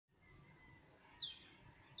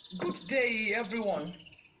Good day, everyone.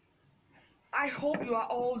 I hope you are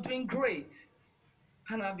all doing great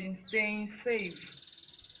and have been staying safe.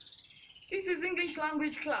 It is English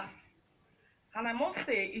language class, and I must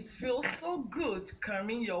say it feels so good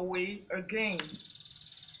coming your way again.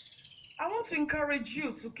 I want to encourage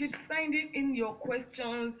you to keep sending in your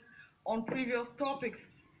questions on previous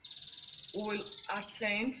topics. We will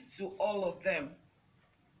attend to all of them.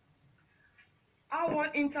 Our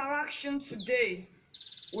interaction today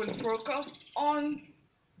will focus on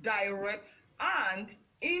direct and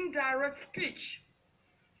indirect speech.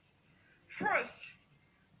 First,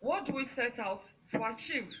 what do we set out to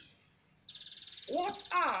achieve? What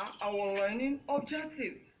are our learning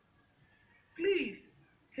objectives? Please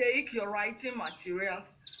take your writing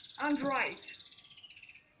materials and write.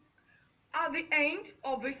 At the end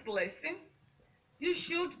of this lesson, you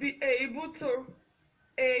should be able to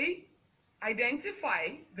A.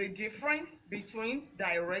 Identify the difference between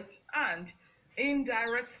direct and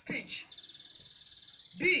indirect speech.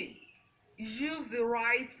 B. Use the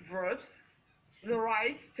right verbs, the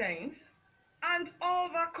right tense, and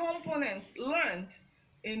other components learned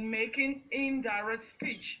in making indirect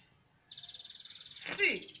speech.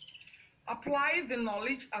 C. Apply the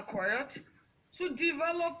knowledge acquired to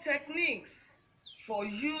develop techniques for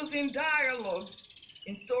using dialogues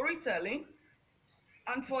in storytelling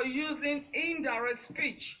and for using indirect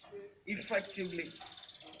speech effectively.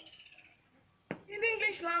 In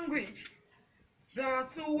English language, there are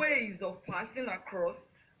two ways of passing across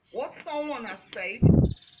what someone has said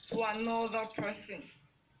to another person.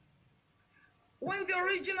 When the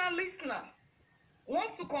original listener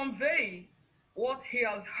wants to convey what he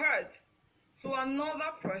has heard to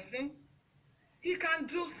another person, he can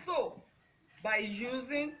do so by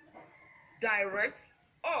using direct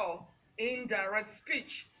or indirect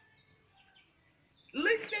speech.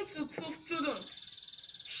 Listen to two students,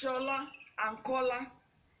 Shola and Kola,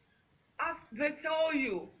 as they tell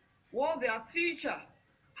you what their teacher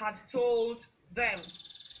had told them.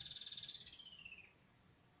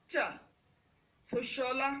 Teacher, to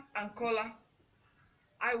Shola and Kola,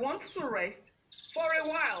 I want to rest for a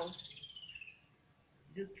while.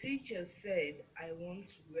 The teacher said, I want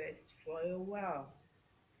to rest for a while.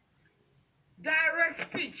 Direct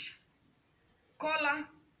speech. Kola.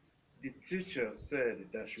 The teacher said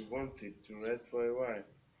that she wanted to rest for a while.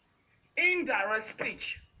 Indirect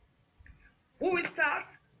speech. We will start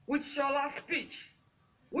with Shola's speech,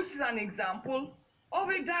 which is an example of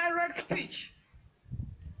a direct speech.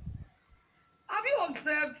 Have you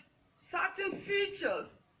observed certain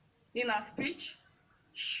features in her speech?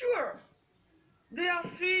 Sure, they are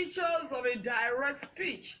features of a direct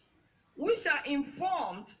speech, which are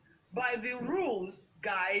informed by the rules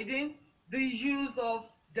guiding the use of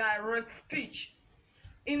direct speech.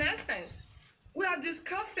 In essence, we are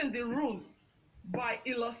discussing the rules by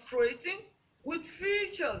illustrating with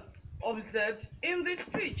features observed in the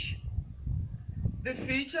speech. The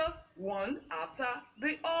features one after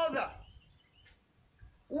the other.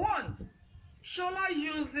 1. Shola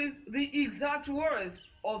uses the exact words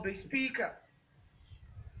of the speaker.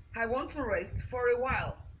 I want to rest for a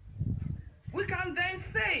while. We can then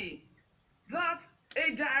say that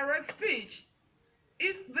a direct speech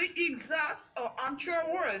is the exact or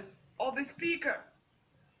actual words of the speaker.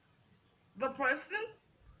 The person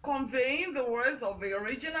conveying the words of the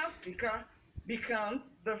original speaker becomes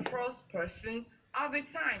the first person at the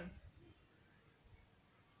time.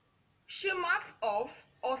 She marks off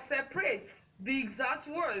or separates the exact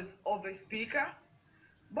words of the speaker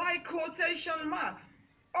by quotation marks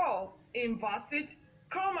or inverted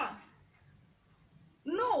commas.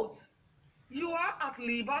 Note, you are at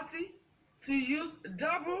liberty to use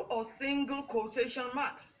double or single quotation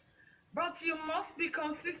marks, but you must be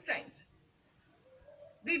consistent.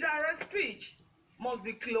 The direct speech must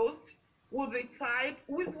be closed with the type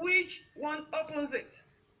with which one opens it.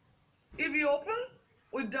 If you open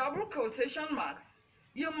with double quotation marks,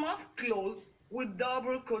 you must close with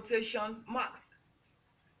double quotation marks.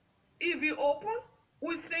 If you open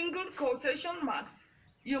with single quotation marks,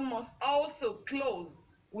 you must also close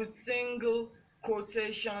with single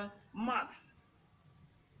quotation marks.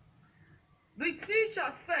 The teacher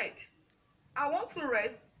said, I want to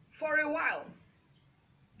rest for a while.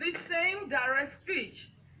 The same direct speech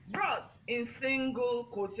brought in single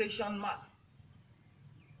quotation marks.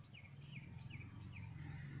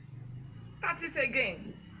 Practice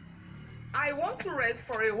again. I want to rest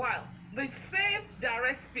for a while. The same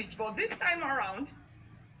direct speech, but this time around,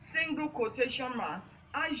 single quotation marks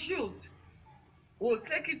are used. We'll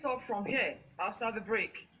take it up from here after the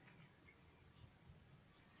break.